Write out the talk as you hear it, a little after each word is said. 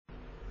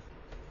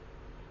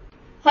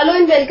Hello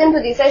and welcome to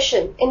the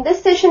session. In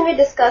this session we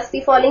discuss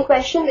the following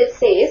question which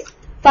says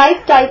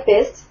 5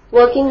 typists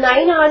working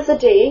 9 hours a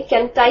day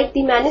can type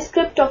the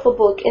manuscript of a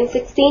book in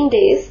 16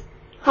 days.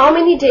 How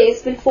many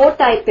days will 4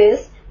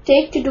 typists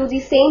take to do the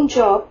same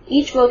job,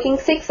 each working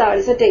 6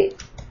 hours a day?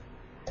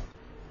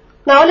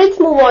 Now let's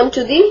move on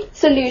to the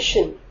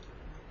solution.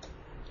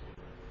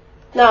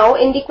 Now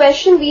in the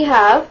question we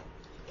have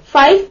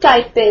 5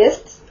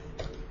 typists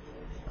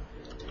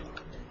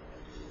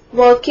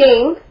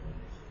working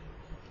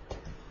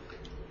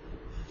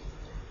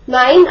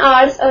 9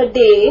 hours a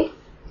day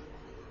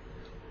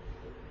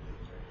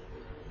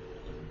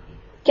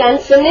can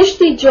finish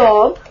the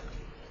job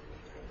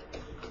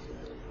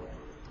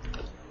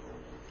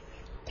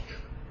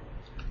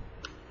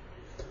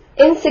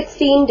in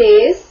 16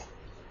 days.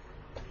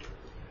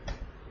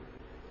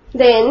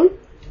 Then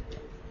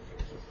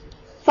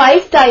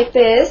 5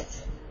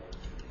 typists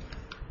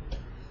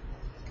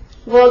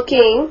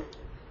working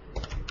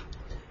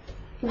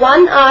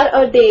 1 hour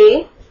a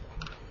day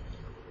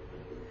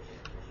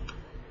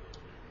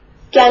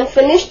can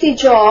finish the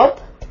job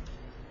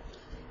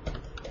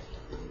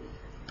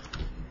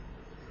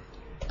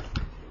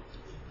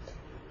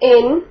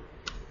in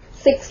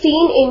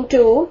 16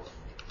 into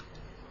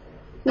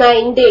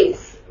 9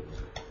 days.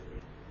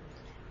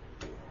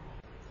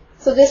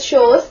 So this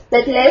shows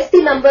that less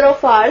the number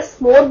of hours,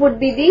 more would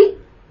be the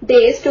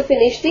days to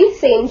finish the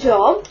same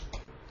job.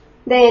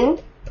 Then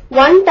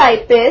one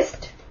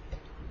typist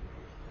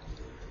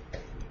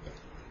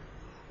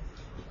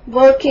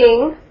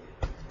working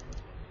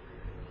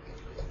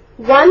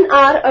 1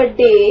 hour a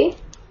day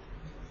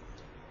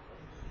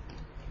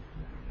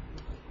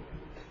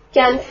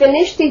can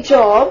finish the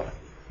job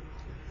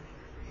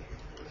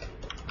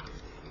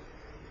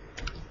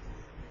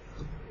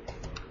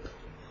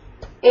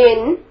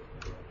in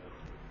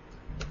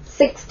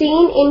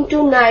 16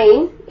 into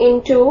 9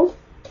 into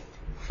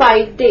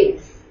 5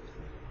 days.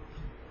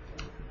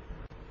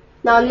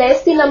 Now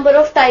less the number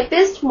of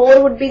typists,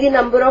 more would be the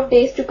number of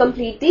days to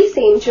complete the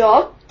same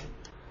job.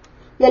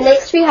 Then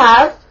next we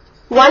have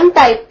one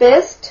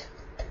typist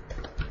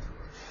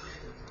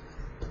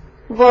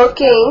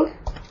working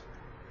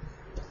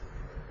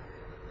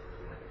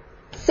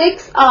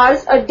 6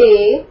 hours a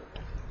day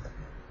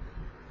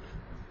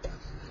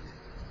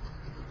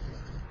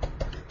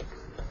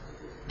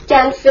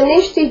can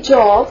finish the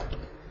job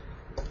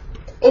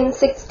in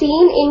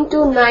 16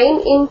 into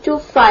 9 into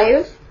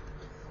 5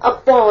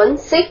 upon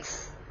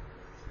 6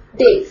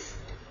 days.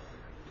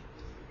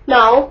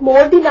 Now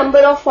more the number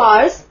of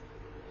hours,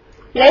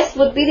 less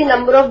would be the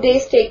number of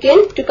days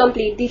taken to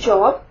complete the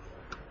job.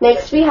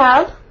 Next we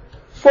have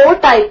 4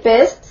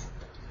 typists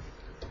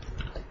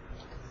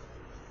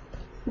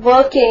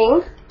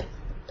working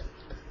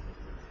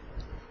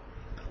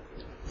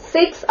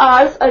 6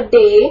 hours a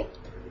day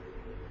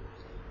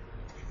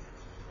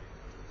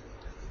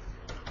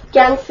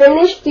can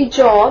finish the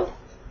job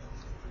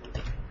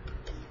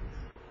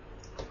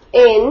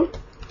in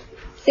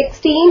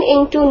 16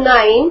 into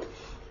 9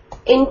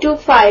 into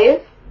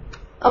 5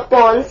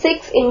 upon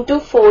 6 into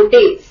 4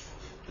 days.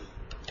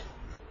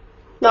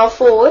 Now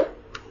 4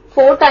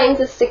 times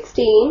is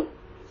 16,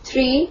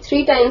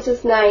 3 times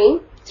is 9,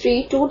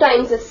 2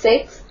 times is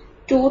 6,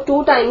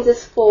 2 times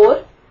is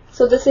 4.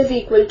 So this is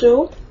equal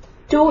to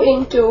 2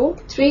 into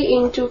 3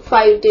 into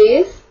 5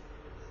 days,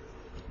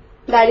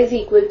 that is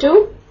equal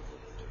to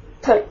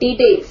 30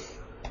 days.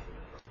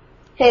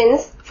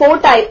 Hence 4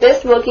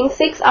 typists working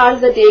 6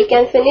 hours a day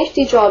can finish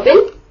the job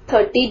in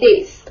 30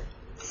 days.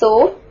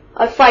 So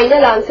our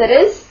final answer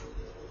is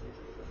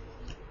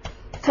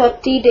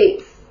 30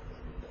 days.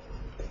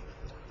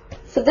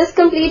 So this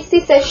completes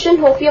the session.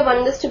 Hope you have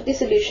understood the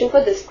solution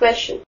for this question.